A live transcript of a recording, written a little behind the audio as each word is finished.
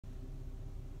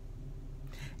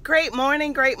Great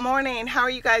morning, great morning. How are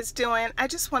you guys doing? I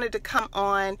just wanted to come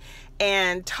on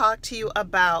and talk to you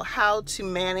about how to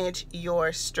manage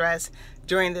your stress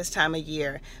during this time of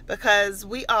year, because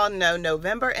we all know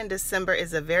November and December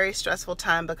is a very stressful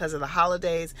time because of the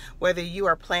holidays, whether you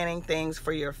are planning things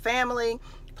for your family,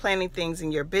 planning things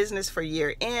in your business for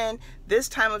year end. This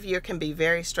time of year can be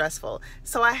very stressful.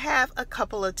 So I have a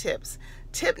couple of tips.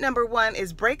 Tip number one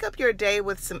is break up your day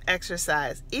with some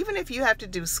exercise. Even if you have to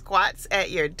do squats at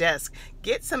your desk,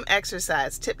 get some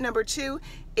exercise. Tip number two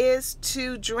is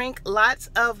to drink lots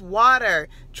of water.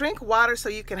 Drink water so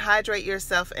you can hydrate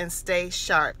yourself and stay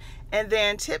sharp. And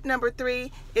then tip number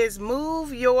three is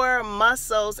move your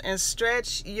muscles and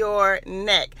stretch your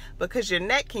neck, because your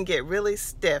neck can get really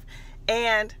stiff.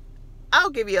 And I'll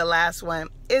give you a last one.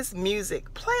 It's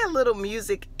music. Play a little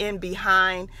music in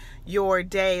behind your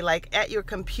day, like at your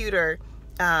computer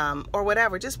or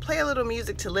whatever. Just play a little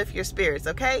music to lift your spirits,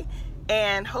 okay?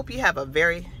 And hope you have a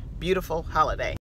very beautiful holiday.